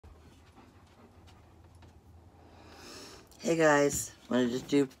Hey guys, wanted to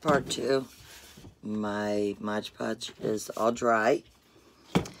do part 2. My Mod Podge is all dry.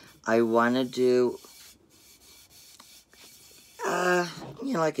 I want to do,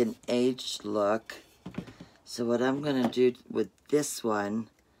 like an aged look. So what I'm going to do with this one,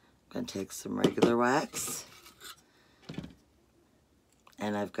 I'm going to take some regular wax.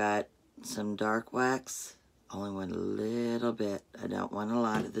 And I've got some dark wax. Only want a little bit. I don't want a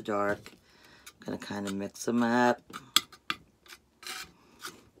lot of the dark. I'm going to kind of mix them up.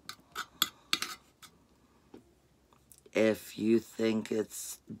 If you think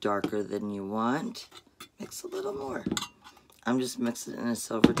it's darker than you want, mix a little more. I'm just mixing it in a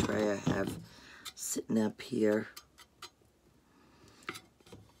silver tray I have sitting up here.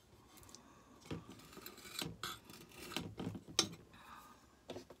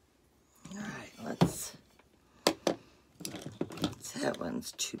 Alright, that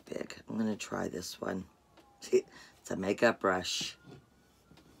one's too big. I'm going to try this one. It's a makeup brush.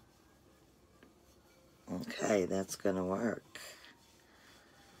 Okay, that's going to work.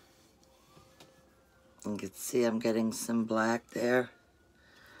 You can see I'm getting some black there,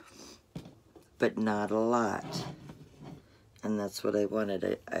 but not a lot. And that's what I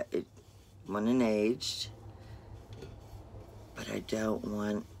wanted. I want an aged, but I don't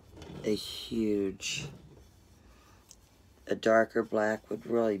want a huge. A darker black would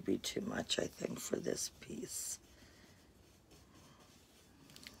really be too much, I think, for this piece.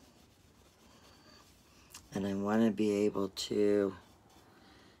 And I want to be able to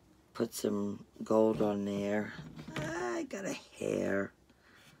put some gold on there. I got a hair.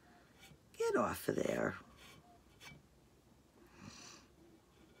 Get off of there.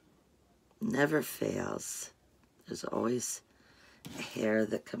 Never fails. There's always a hair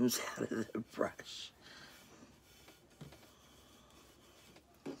that comes out of the brush.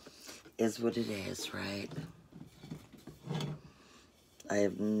 Is what it is, right? I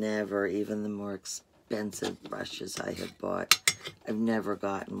have never, even the more expensive brushes I have bought, I've never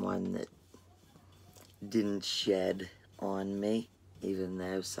gotten one that didn't shed on me, even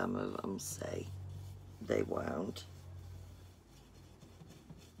though some of them say they won't.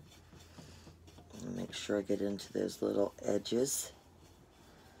 Make sure I get into those little edges,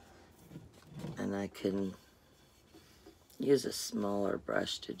 and I can use a smaller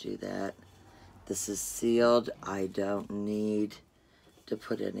brush to do that. This is sealed. I don't need to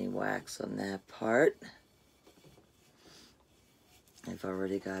put any wax on that part. I've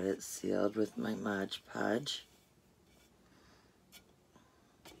already got it sealed with my Mod Podge.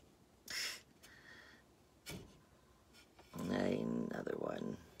 Another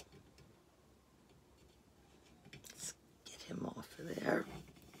one. Let's get him off of there.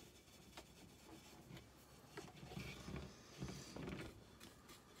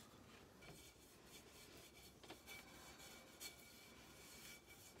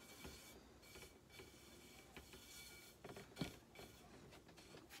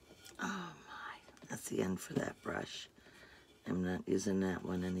 Oh my, that's the end for that brush. I'm not using that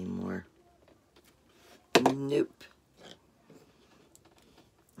one anymore. Nope.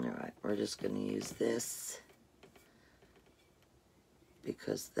 Alright, we're just going to use this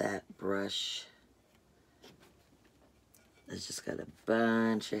because that brush has just got a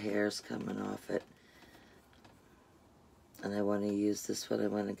bunch of hairs coming off it. And I want to use this one. I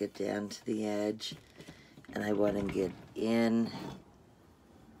want to get down to the edge, and I want to get in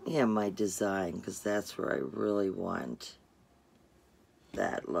my design, because that's where I really want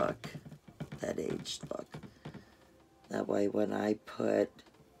that look, that aged look. That way when I put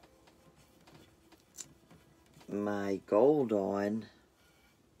my gold on,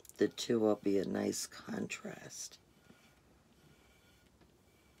 the two will be a nice contrast.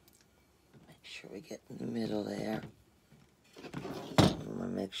 Make sure we get in the middle there. I want to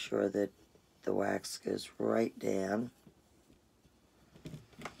make sure that the wax goes right down.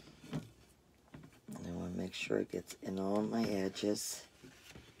 And I want to make sure it gets in all my edges.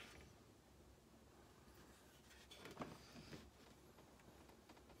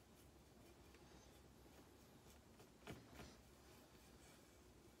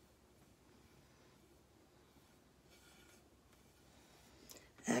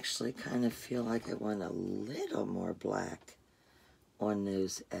 I actually kind of feel like I want a little more black on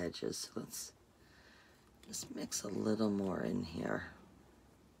those edges. Let's just mix a little more in here.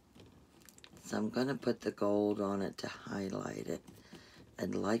 So I'm going to put the gold on it to highlight it.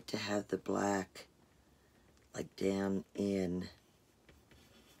 I'd like to have the black like down in.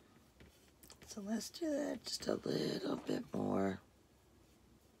 So let's do that just a little bit more.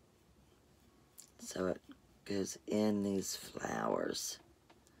 So it goes in these flowers.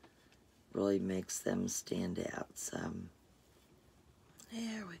 Really makes them stand out some.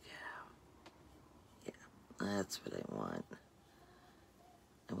 There we go. Yeah, that's what I want.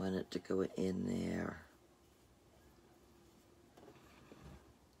 I want it to go in there.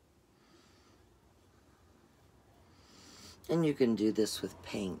 And you can do this with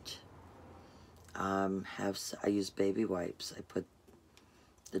paint. I use baby wipes. I put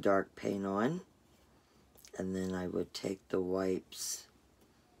the dark paint on, and then I would take the wipes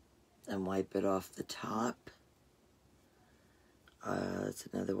and wipe it off the top. That's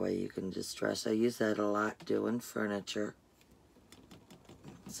another way you can distress. I use that a lot doing furniture.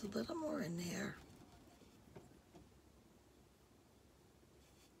 It's a little more in there.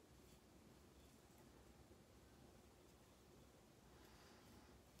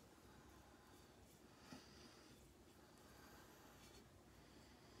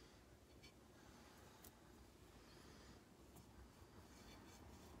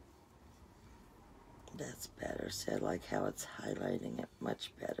 That's better. See, I like how it's highlighting it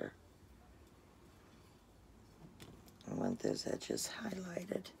much better. I want those edges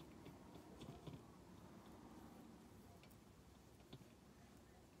highlighted.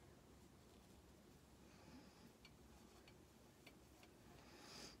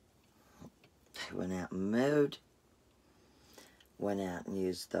 I went out and mowed. Went out and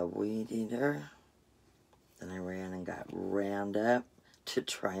used the weed eater. Then I ran and got Roundup to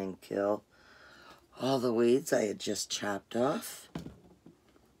try and kill all the weeds I had just chopped off.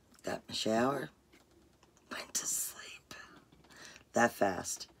 Got my shower. Went to sleep. That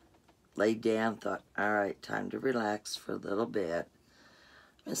fast. Laid down, thought, all right, time to relax for a little bit.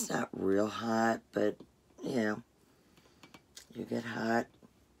 It's not real hot, but, you know, you get hot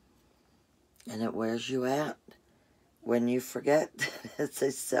and it wears you out. When you forget that it's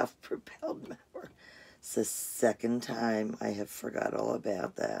a self-propelled mower. It's the second time I have forgot all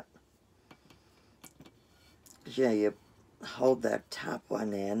about that. Yeah, you hold that top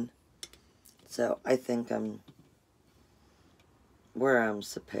one in. So I think I'm where I'm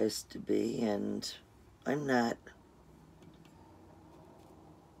supposed to be, and I'm not.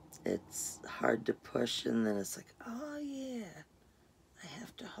 It's hard to push, and then it's like, oh yeah, I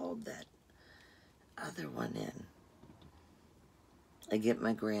have to hold that other one in. I get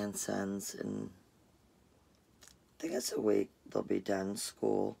my grandsons, and I think it's a week they'll be done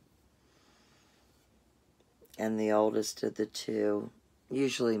school. And the oldest of the two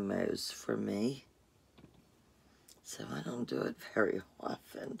usually mows for me. So I don't do it very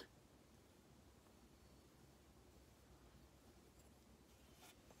often.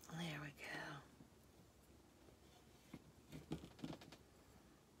 There we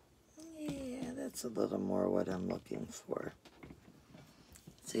go. Yeah, that's a little more what I'm looking for.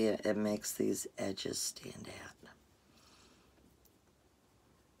 See, it makes these edges stand out.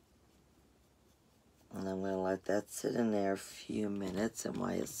 And I'm going to let that sit in there a few minutes, and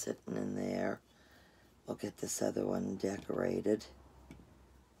while it's sitting in there, we'll get this other one decorated.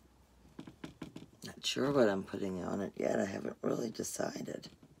 Not sure what I'm putting on it yet. I haven't really decided.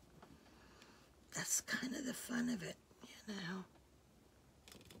 That's kind of the fun of it, you know.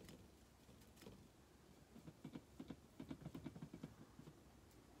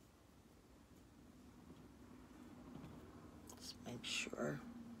 Let's make sure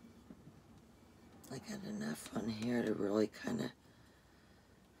I got enough on here to really kind of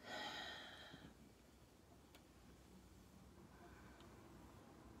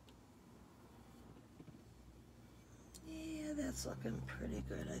that's looking pretty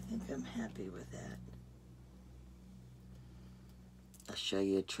good. I think I'm happy with that. I'll show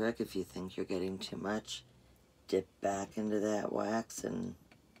you a trick. If you think you're getting too much, dip back into that wax and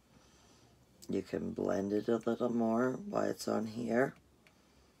you can blend it a little more while it's on here.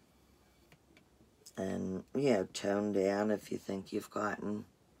 And, you know, tone down if you think you've gotten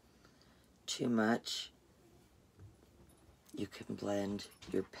too much. You can blend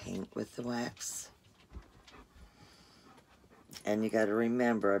your paint with the wax. And you got to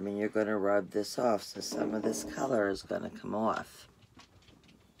remember, I mean, you're going to rub this off, so some of this color is going to come off.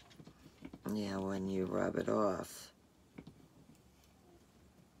 Yeah, when you rub it off.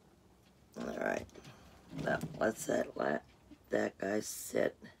 All right. Now, let's let that guy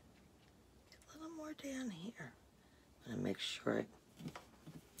sit. A little more down here. I'm going to make sure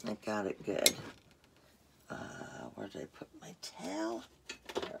I got it good. Where did I put my towel?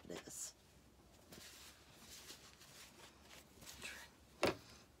 There it is.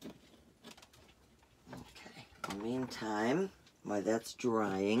 Okay. In the meantime, while that's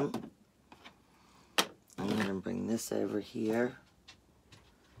drying, I'm going to bring this over here.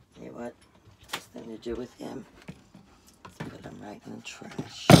 You know what? Best thing to do with him is put him right in the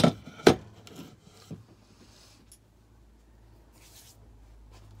trash.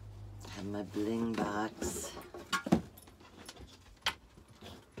 my bling box.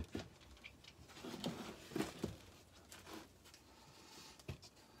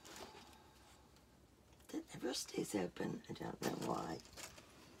 That never stays open. I don't know why.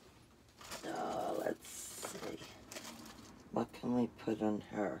 So let's see. What can we put on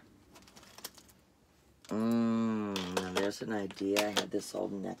her? Now there's an idea. I had this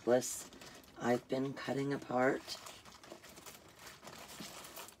old necklace I've been cutting apart.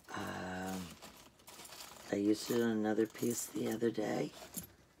 I used it on another piece the other day.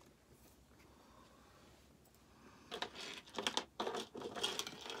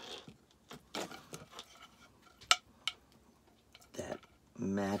 That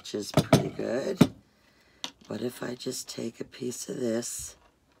matches pretty good. What if I just take a piece of this,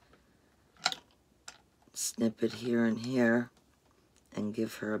 snip it here and here, and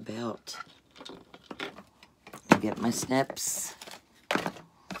give her a belt? I get my snips.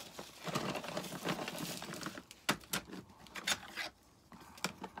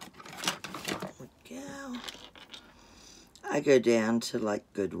 I go down to like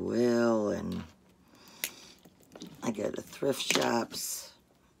Goodwill, and I go to thrift shops,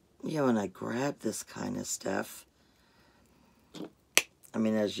 you know, and I grab this kind of stuff. I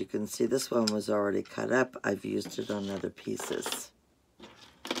mean, as you can see, this one was already cut up. I've used it on other pieces.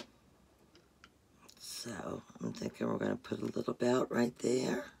 So I'm thinking we're going to put a little belt right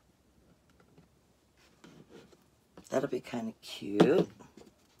there. That'll be kind of cute.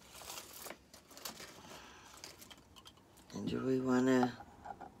 And do we want to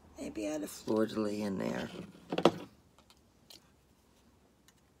maybe add a fleur-de-lis in there?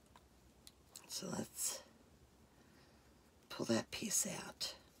 So let's pull that piece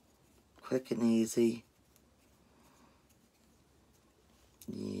out. Quick and easy.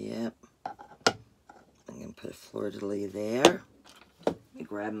 Yep. I'm going to put a fleur-de-lis there. Let me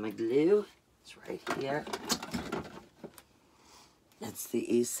grab my glue. It's right here. That's the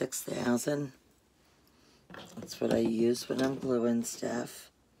E6000. That's what I use when I'm gluing stuff.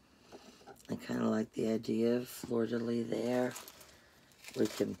 I kind of like the idea of fleur-de-lis there. We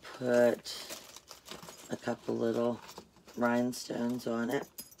can put a couple little rhinestones on it.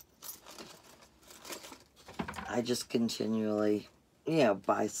 I just continually, you know,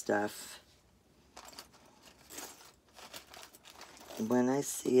 buy stuff when I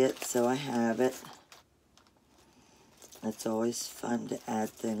see it, so I have it. It's always fun to add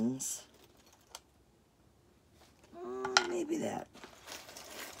things. Maybe that.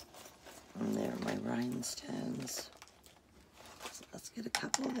 And there are my rhinestones. So let's get a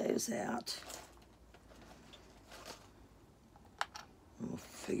couple of those out. And we'll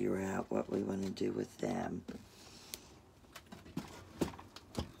figure out what we want to do with them.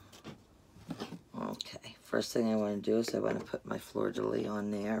 Okay, first thing I want to do is I want to put my fleur-de-lis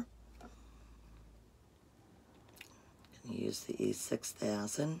on there. I'm going to use the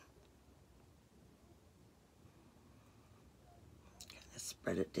E6000.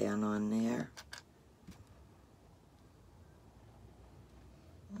 Spread it down on there.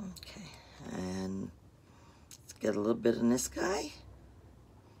 Okay, and let's get a little bit in this guy.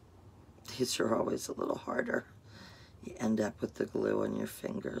 These are always a little harder. You end up with the glue on your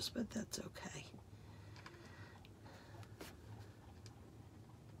fingers, but that's okay.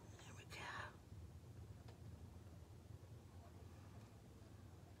 There we go.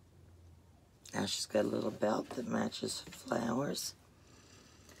 Now she's got a little belt that matches flowers.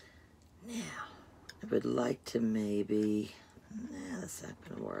 Now, I would like to maybe, nah, that's not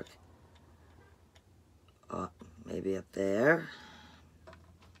going to work. Oh, maybe up there.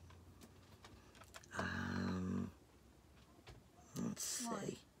 Let's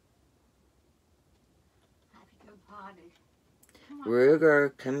see.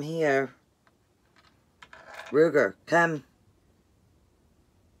 Ruger, come here. Ruger, come.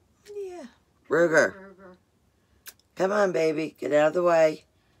 Yeah. Ruger. Come on, baby. Get out of the way.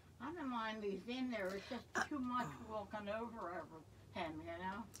 He's in there. It's just too much walking over him, you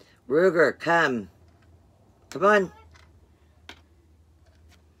know? Ruger, come. Come on.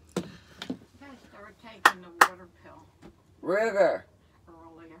 I started taking the water pill. Ruger.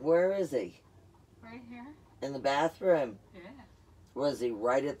 Earlier. Where is he? Right here. In the bathroom. Yeah. Was he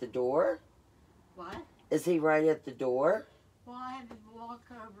right at the door? What? Is he right at the door? Well, I had to walk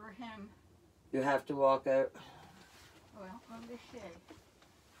over him. You have to walk out. Well, let me see.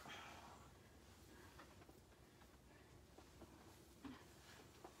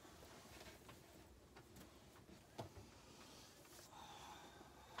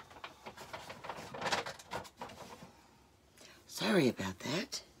 Sorry about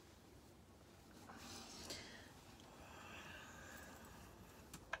that.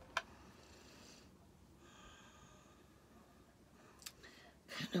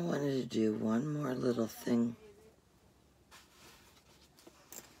 kind of wanted to do one more little thing.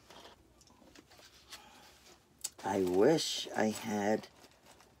 I wish I had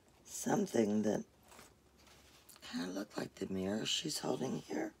something that kind of looked like the mirror she's holding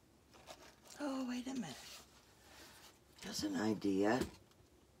here. Oh, wait a minute. Here's an idea.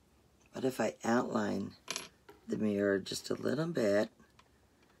 What if I outline the mirror just a little bit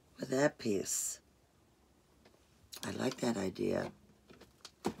with that piece? I like that idea.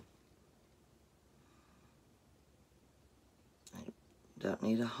 I don't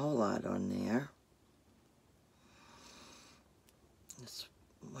need a whole lot on there. Just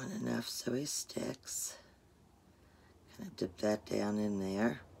one enough so he sticks. Kind of dip that down in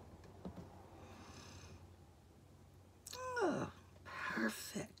there. Oh,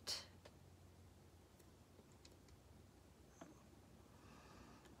 perfect.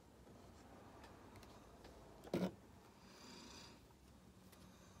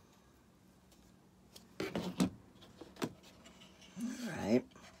 Alright,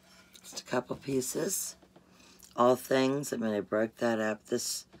 just a couple pieces. All things, I mean, I broke that up.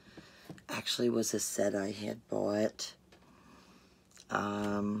 This actually was a set I had bought.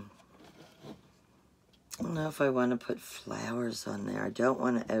 I don't know if I want to put flowers on there. I don't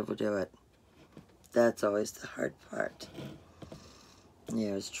want to overdo it. That's always the hard part. Yeah,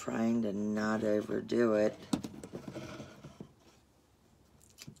 I was trying to not overdo it.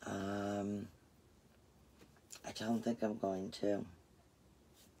 I don't think I'm going to.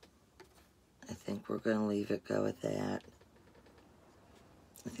 I think we're going to leave it go with that.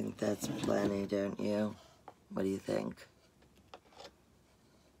 I think that's plenty, don't you? What do you think?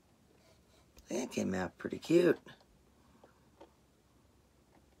 I think it came out pretty cute.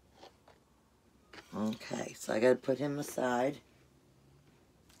 Okay, so I got to put him aside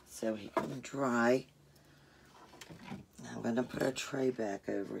so he can dry. Now I'm going to put our tray back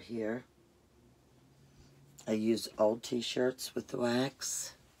over here. I use old t-shirts with the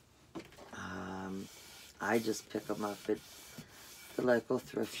wax. I just pick them up at the local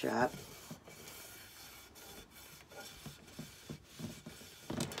thrift shop.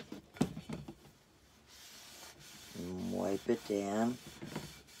 And wipe it down.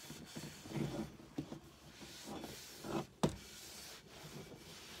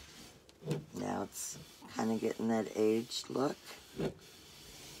 Now it's kind of getting that aged look. Are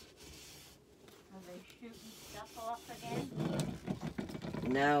they shooting stuff off again?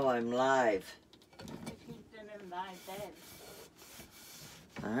 No, I'm live. He's been in my bed.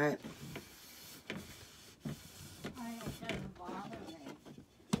 All right. It doesn't bother me.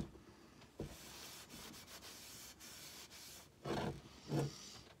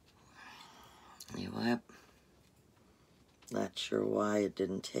 You know what? Not sure why it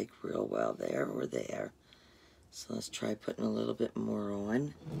didn't take real well there or there. So let's try putting a little bit more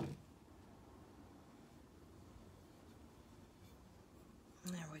on.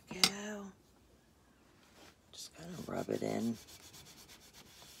 There we go. Just gonna rub it in.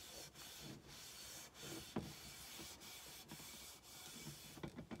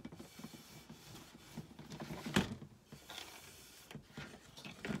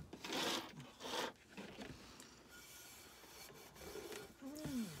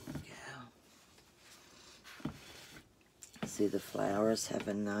 See, the flowers have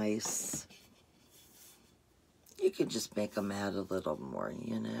a nice, you could just make them out a little more,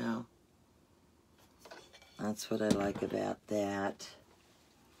 you know. That's what I like about that.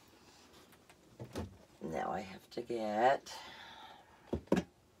 Now I have to get, let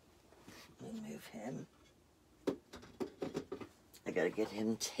me move him. I gotta get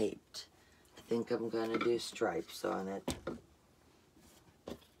him taped. I think I'm gonna do stripes on it.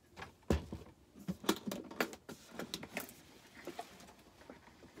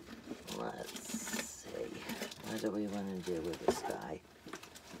 Let's see, what do we want to do with this guy?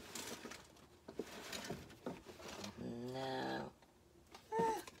 No.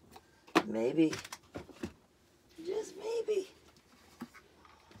 Maybe. Just maybe.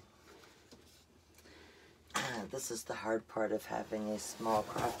 This is the hard part of having a small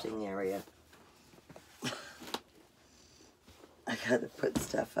crafting area. I gotta put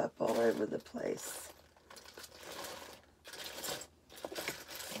stuff up all over the place.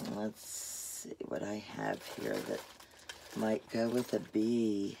 Let's see what I have here that might go with a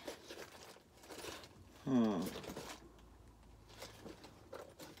bee.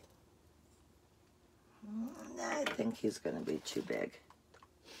 I think he's going to be too big.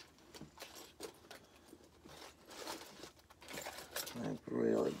 I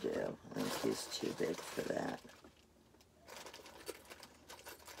really do. I think he's too big for that.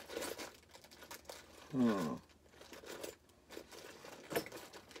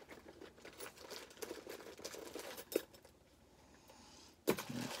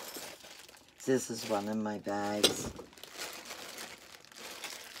 This is one of my bags.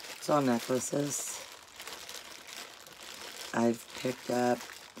 It's all necklaces. I've picked up,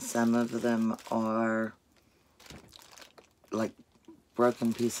 some of them are like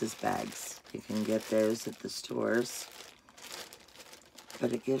broken pieces bags. You can get those at the stores.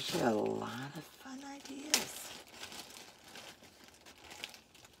 But it gives you a lot of fun ideas.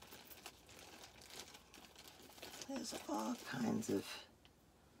 There's all kinds of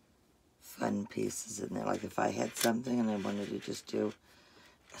fun pieces in there. Like if I had something and I wanted to just do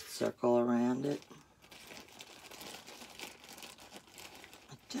a circle around it.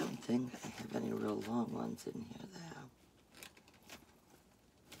 I don't think I have any real long ones in here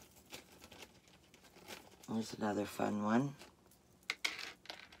though. There's another fun one.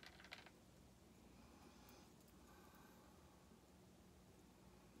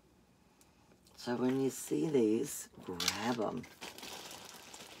 So when you see these, grab them.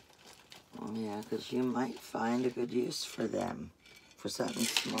 Oh yeah, because you might find a good use for them. For something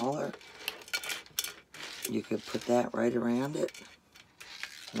smaller, you could put that right around it.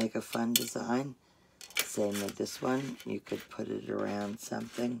 Make a fun design. Same with this one. You could put it around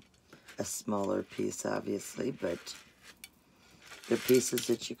something. A smaller piece, obviously, but they're pieces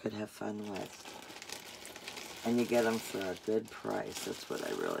that you could have fun with. And you get them for a good price. That's what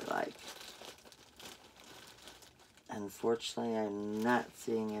I really like. Unfortunately, I'm not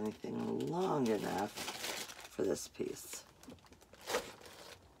seeing anything long enough for this piece.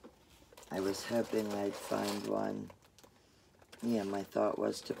 I was hoping I'd find one. Yeah, my thought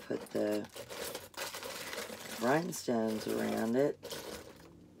was to put the rhinestones around it.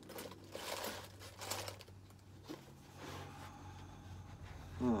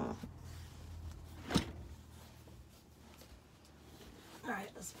 Alright,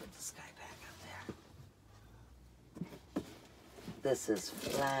 let's put this guy back up there. This is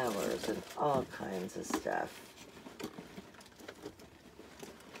flowers and all kinds of stuff.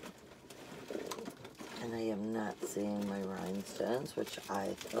 And I am not seeing my rhinestones, which I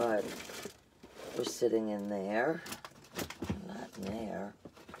thought were sitting in there. Not in there.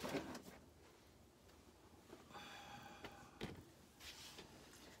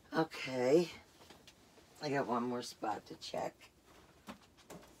 Okay. I got one more spot to check.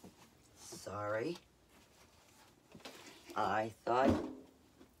 Sorry. I thought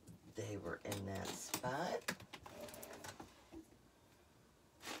they were in that spot.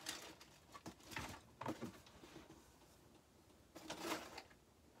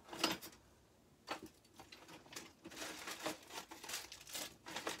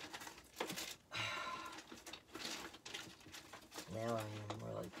 Now I am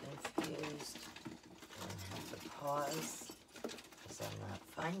really confused. I have to pause because I'm not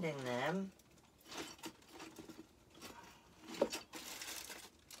finding them.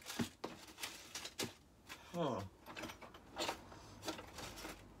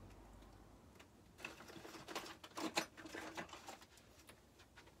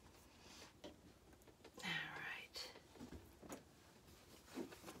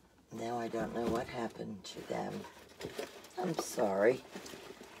 Now I don't know what happened to them. I'm sorry.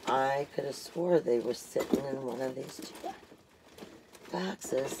 I could have swore they were sitting in one of these two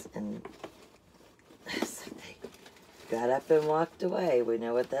boxes and they got up and walked away. We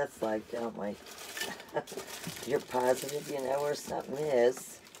know what that's like, don't we? You're positive you know where something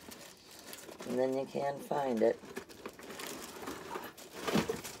is, and then you can't find it.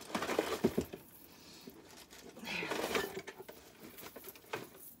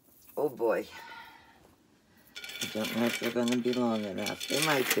 Oh boy. I don't know if they're going to be long enough. They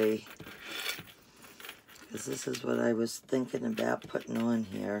might be. Because this is what I was thinking about putting on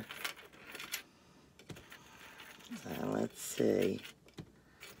here. Let's see.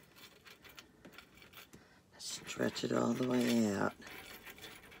 Stretch it all the way out.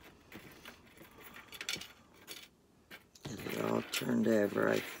 Get it all turned over.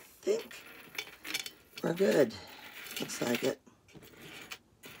 I think we're good. Looks like it.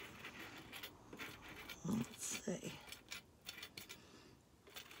 Let's see.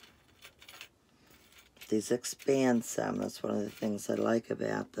 These expand some. That's one of the things I like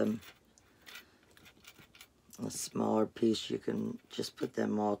about them. A smaller piece, you can just put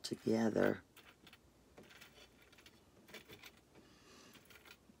them all together.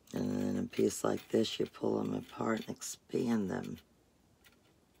 And then a piece like this, you pull them apart and expand them.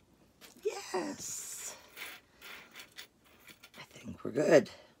 Yes! I think we're good.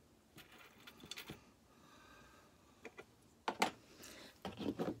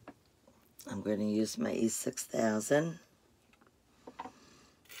 I'm going to use my E6000. I'm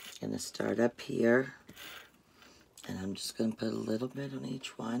going to start up here. And I'm just going to put a little bit on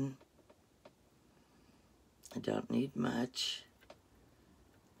each one. I don't need much.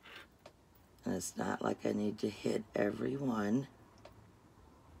 And it's not like I need to hit every one.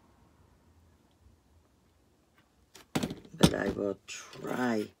 But I will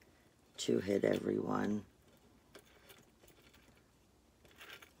try to hit every one.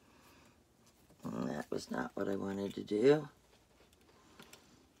 And that was not what I wanted to do.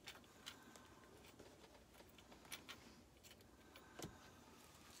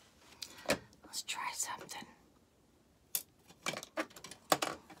 Let's try something.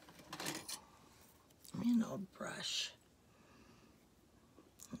 Give me an old brush.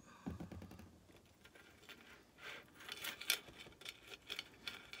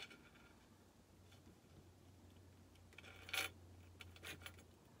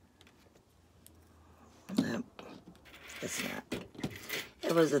 Nope, it's not.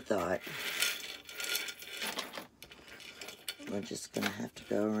 It was a thought. We're just going to have to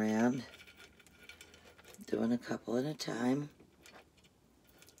go around doing a couple at a time.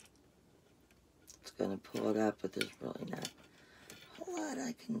 It's going to pull it up, but there's really not a whole lot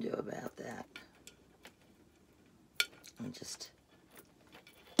I can do about that. I'm just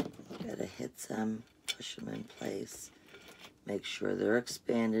got to hit some, push them in place. Make sure they're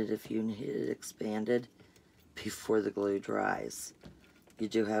expanded if you need it expanded before the glue dries. You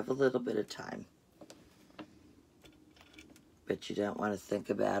do have a little bit of time, but you don't want to think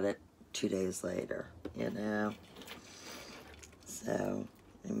about it 2 days later, you know? So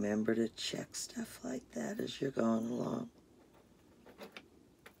remember to check stuff like that as you're going along.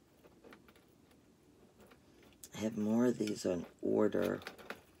 I have more of these on order,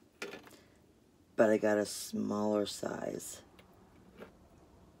 but I got a smaller size.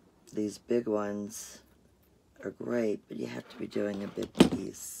 These big ones are great, but you have to be doing a big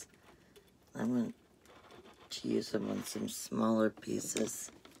piece. I want to use them on some smaller pieces.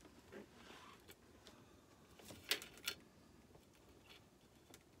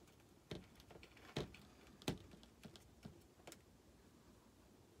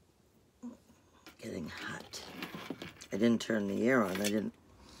 Getting hot. I didn't turn the air on. I didn't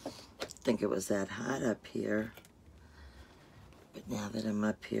think it was that hot up here. But now that I'm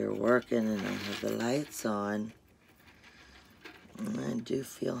up here working and I have the lights on, I do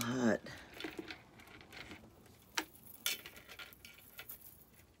feel hot.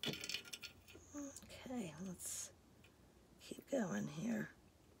 Okay, let's keep going here,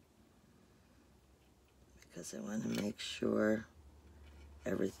 because I want to make sure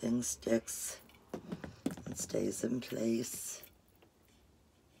everything sticks and stays in place.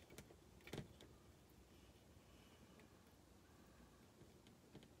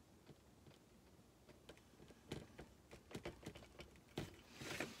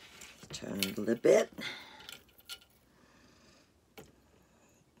 Turn it a little bit.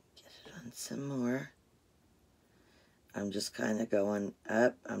 Get it on some more. I'm just kind of going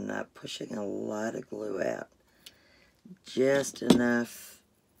up. I'm not pushing a lot of glue out. Just enough,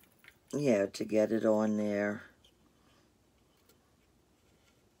 you know, to get it on there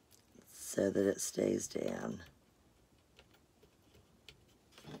so that it stays down.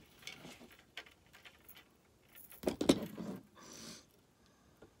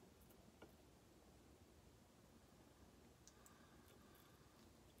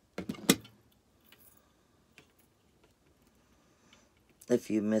 If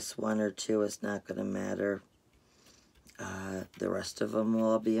you miss one or two, it's not going to matter. The rest of them will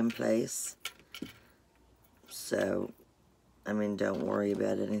all be in place. So, I mean, don't worry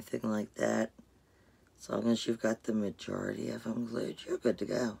about anything like that. As long as you've got the majority of them glued, you're good to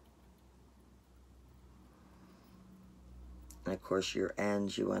go. And of course, your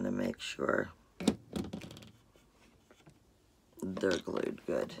ends, you want to make sure they're glued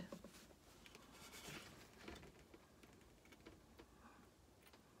good.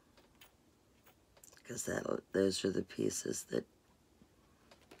 Because those are the pieces that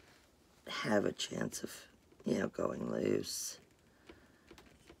have a chance of, you know, going loose.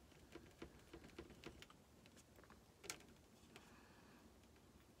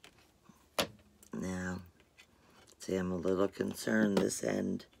 Now, see, I'm a little concerned this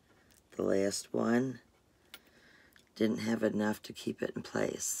end, the last one, didn't have enough to keep it in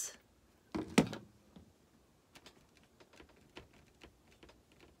place.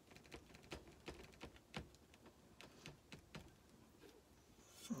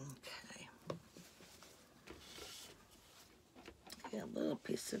 Okay. Got a little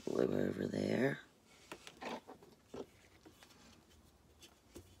piece of glue over there.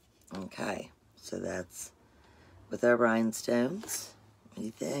 Okay, so that's with our rhinestones. What do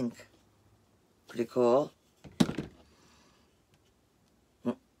you think? Pretty cool?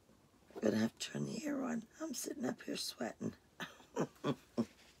 Good gonna have to turn the air on. I'm sitting up here sweating.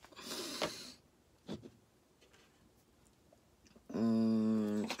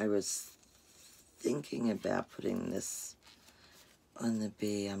 I was thinking about putting this on the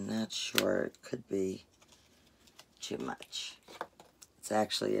bee. I'm not sure. It could be too much. It's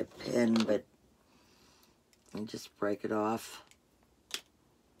actually a pin, but you just break it off.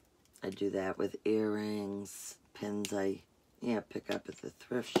 I do that with earrings, pins I pick up at the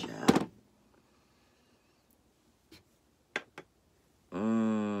thrift shop.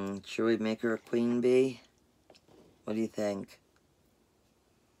 Should we make her a queen bee? What do you think?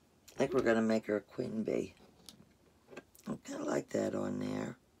 I think we're gonna make her a queen bee. I kind of like that on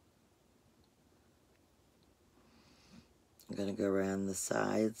there. I'm gonna go around the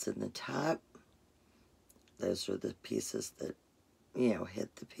sides and the top. Those are the pieces that,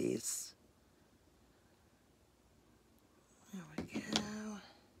 hit the piece. There we go.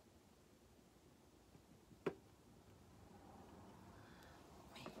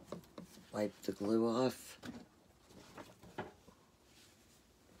 Wipe the glue off.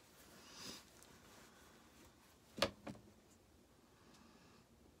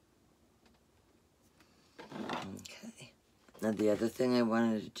 Okay. Now the other thing I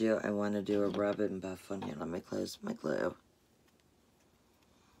wanted to do, I want to do a rub and buff on here. Let me close my glue.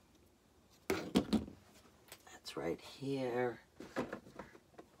 That's right here.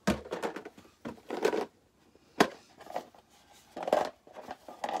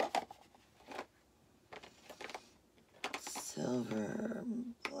 Silver,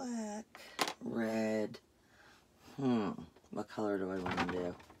 black, red. What color do I want to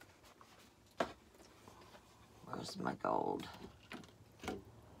do? Where's my gold?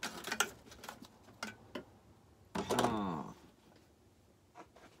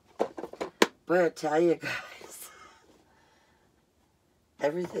 But I tell you guys,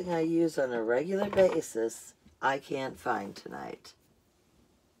 everything I use on a regular basis, I can't find tonight.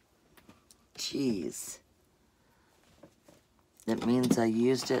 Jeez. It means I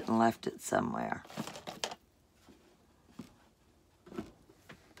used it and left it somewhere.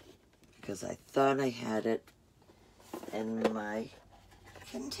 Because I thought I had it in my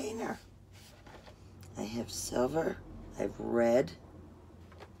container. I have silver, I have red.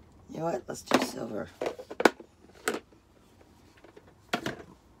 You know what, let's do silver.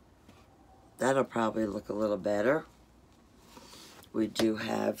 That'll probably look a little better. We do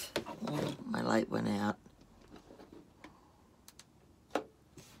have, oh, my light went out.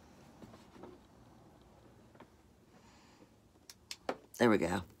 There we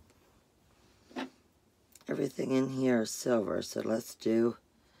go. Everything in here is silver, so let's do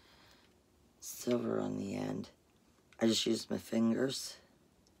silver on the end. I just used my fingers.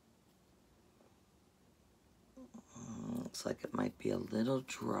 Looks like it might be a little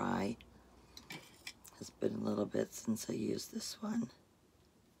dry. It's been a little bit since I used this one.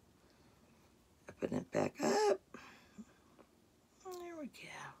 Open it back up. There we go.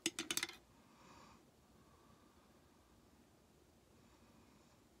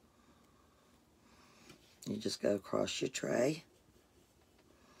 You just go across your tray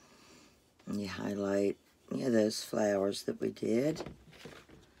and you highlight, those flowers that we did.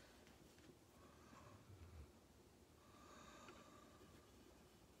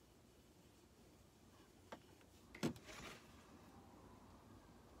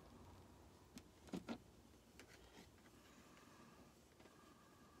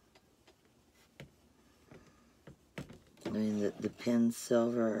 I mean, the pin's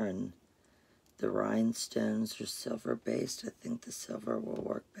silver and the rhinestones are silver based. I think the silver will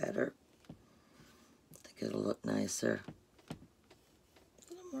work better. I think it'll look nicer. A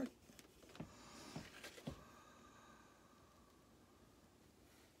little more.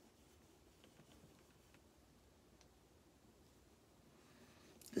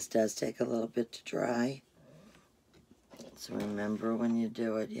 This does take a little bit to dry. So remember, when you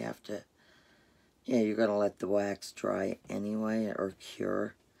do it, you have to, you're going to let the wax dry anyway, or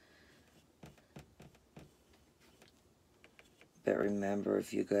cure. But remember,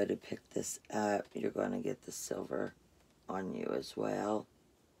 if you go to pick this up, you're going to get the silver on you as well.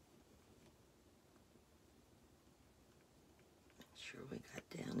 Make sure we got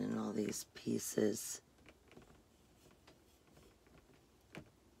down in all these pieces.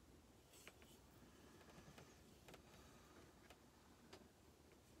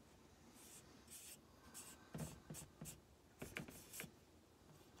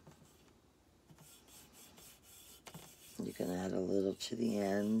 You can add a little to the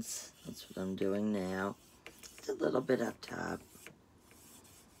ends. That's what I'm doing now. Just a little bit up top.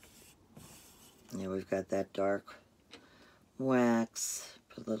 Yeah, we've got that dark wax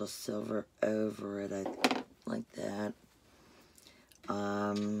Put a little silver over it, like that.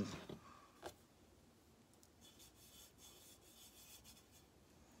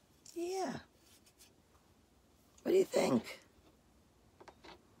 Yeah. What do you think?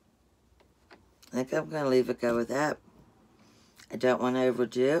 I think I'm going to leave it go with that. I don't want to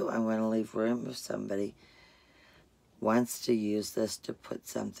overdo. I want to leave room if somebody wants to use this to put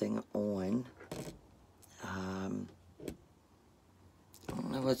something on. I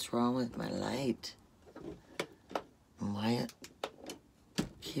don't know what's wrong with my light. Why it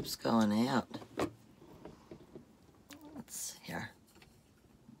keeps going out. Let's see here.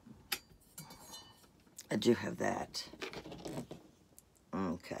 I do have that.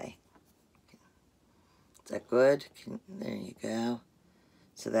 Okay. Is that good? There you go.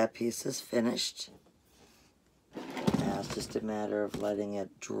 So that piece is finished. Now it's just a matter of letting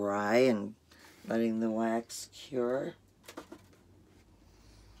it dry and letting the wax cure.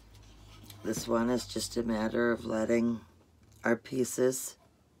 This one is just a matter of letting our pieces,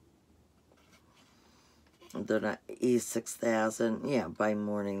 they're not E6000, yeah, by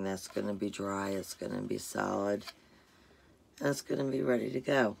morning that's going to be dry, it's going to be solid, and it's going to be ready to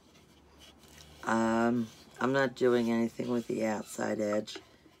go. I'm not doing anything with the outside edge.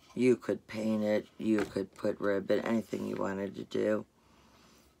 You could paint it, you could put ribbon, anything you wanted to do.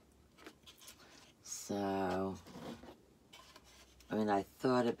 So, I mean, I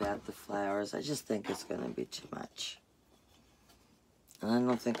thought about the flowers. I just think it's going to be too much. And I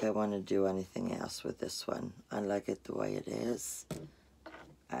don't think I want to do anything else with this one. I like it the way it is.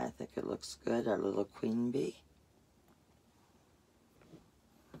 I think it looks good, our little queen bee.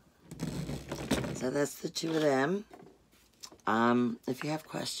 So that's the two of them. If you have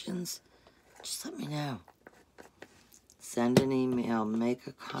questions, just let me know. Send an email, make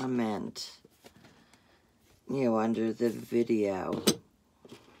a comment, you know, under the video.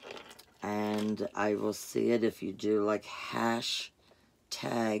 And I will see it. If you do like hashtag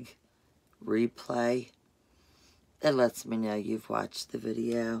replay, it lets me know you've watched the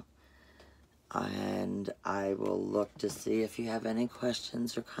video. And I will look to see if you have any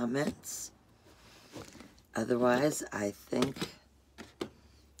questions or comments. Otherwise, I think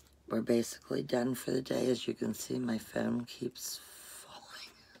we're basically done for the day. As you can see, my phone keeps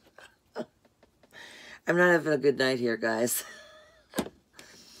falling. I'm not having a good night here, guys.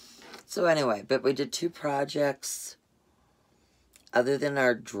 So anyway, but we did 2 projects. Other than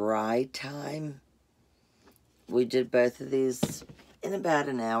our dry time, we did both of these in about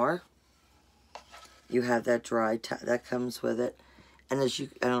an hour. You have that dry time that comes with it. And as you,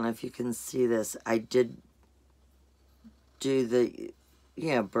 I don't know if you can see this, I did do the,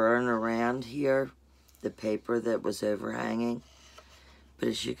 you know, burn around here, the paper that was overhanging. But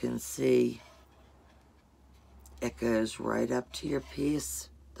as you can see, it goes right up to your piece.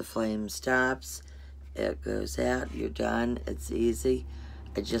 The flame stops, it goes out, you're done, it's easy.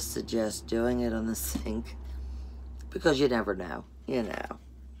 I just suggest doing it on the sink because you never know, you know.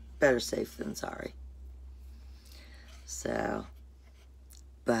 Better safe than sorry. So,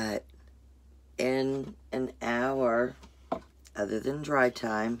 but in an hour, other than dry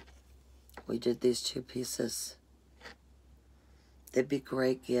time, we did these 2 pieces. They'd be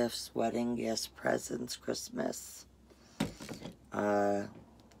great gifts, wedding gifts, presents, Christmas.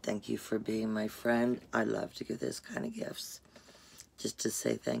 Thank you for being my friend. I love to give this kind of gifts. Just to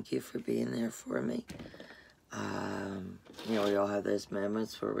say thank you for being there for me. You know, we all have those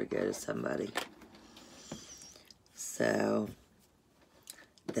moments where we go to somebody. So,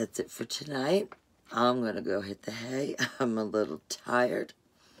 that's it for tonight. I'm going to go hit the hay. I'm a little tired.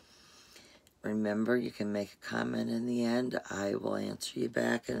 Remember, you can make a comment in the end. I will answer you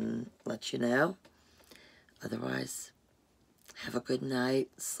back and let you know. Otherwise, have a good night.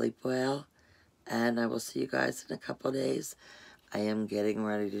 Sleep well. And I will see you guys in a couple of days. I am getting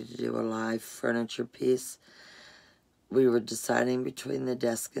ready to do a live furniture piece. We were deciding between the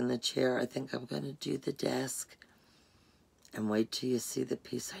desk and the chair. I think I'm going to do the desk. And wait till you see the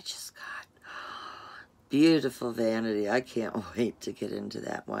piece I just got. Beautiful vanity. I can't wait to get into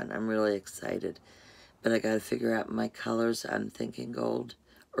that one. I'm really excited. But I got to figure out my colors. I'm thinking gold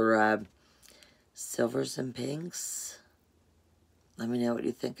or silvers and pinks. Let me know what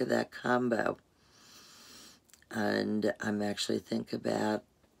you think of that combo. And I'm actually thinking about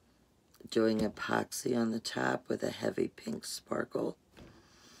doing epoxy on the top with a heavy pink sparkle.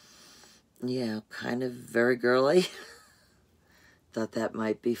 Yeah, kind of very girly. Thought that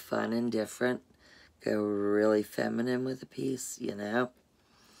might be fun and different. Go really feminine with a piece, you know.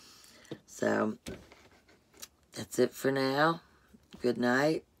 So, that's it for now. Good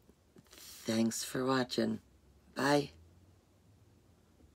night. Thanks for watching. Bye.